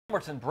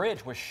Gilmerton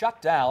Bridge was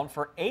shut down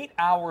for 8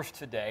 hours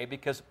today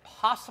because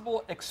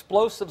possible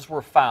explosives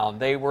were found.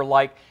 They were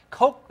like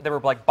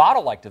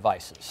bottle-like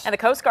devices. And the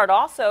Coast Guard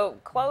also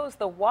closed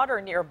the water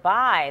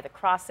nearby. The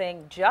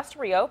crossing just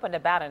reopened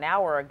about an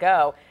hour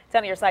ago.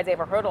 10 on your side's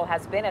Ava Hurdle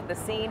has been at the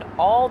scene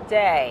all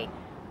day.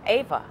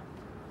 Ava.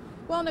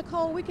 Well,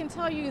 Nicole, we can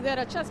tell you that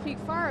a Chesapeake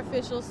fire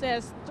official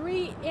says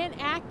 3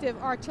 inactive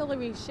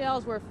artillery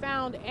shells were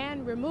found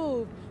and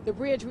removed. The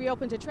bridge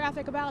reopened to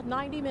traffic about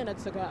 90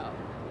 minutes ago.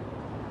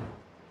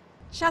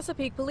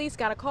 Chesapeake police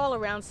got a call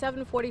around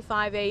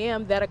 7:45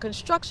 a.m. that a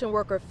construction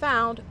worker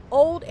found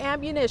old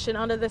ammunition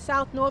under the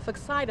South Norfolk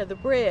side of the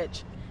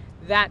bridge.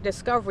 That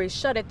discovery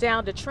shut it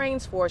down to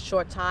trains for a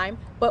short time,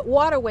 but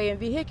waterway and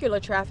vehicular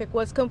traffic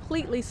was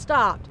completely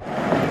stopped.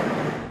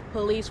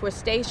 Police were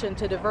stationed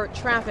to divert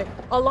traffic,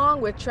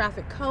 along with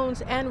traffic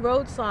cones and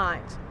road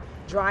signs.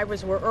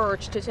 Drivers were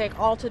urged to take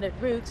alternate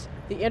routes,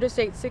 the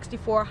Interstate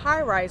 64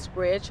 high-rise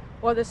bridge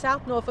or the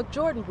South Norfolk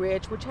Jordan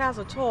Bridge, which has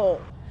a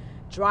toll.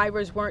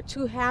 Drivers weren't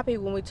too happy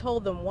when we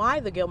told them why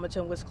the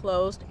Gilmerton was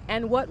closed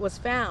and what was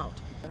found.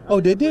 Oh,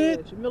 they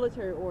did?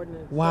 Military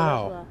ordinance.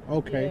 Wow. So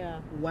okay. Yeah.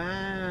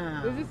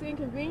 Wow. Is this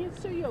inconvenience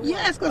to you?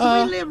 Yes,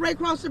 because we live right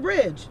across the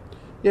bridge.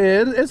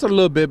 Yeah, it's a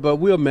little bit, but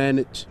we'll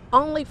manage.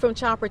 Only from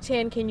Chopper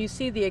 10 can you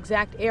see the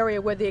exact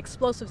area where the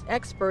explosives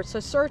experts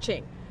are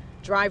searching.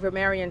 Driver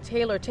Marion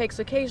Taylor takes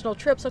occasional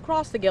trips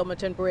across the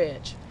Gilmerton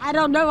Bridge. I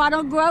don't know. I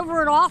don't go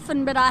over it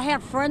often, but I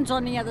have friends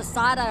on the other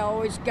side I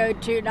always go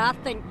to, and I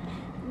think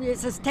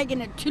this is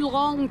taking it too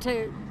long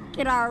to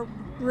get our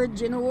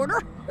bridge in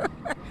order.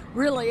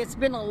 Really, it's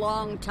been a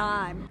long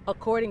time.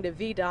 According to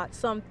VDOT,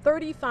 some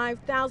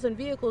 35,000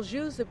 vehicles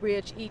use the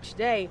bridge each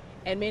day,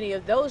 and many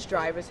of those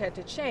drivers had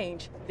to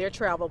change their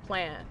travel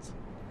plans.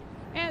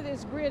 And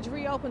this bridge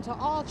reopened to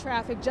all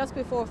traffic just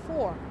before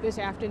 4 this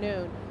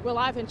afternoon. We're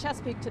live in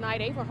Chesapeake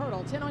tonight. Ava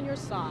Hurdle, 10 on your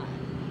side.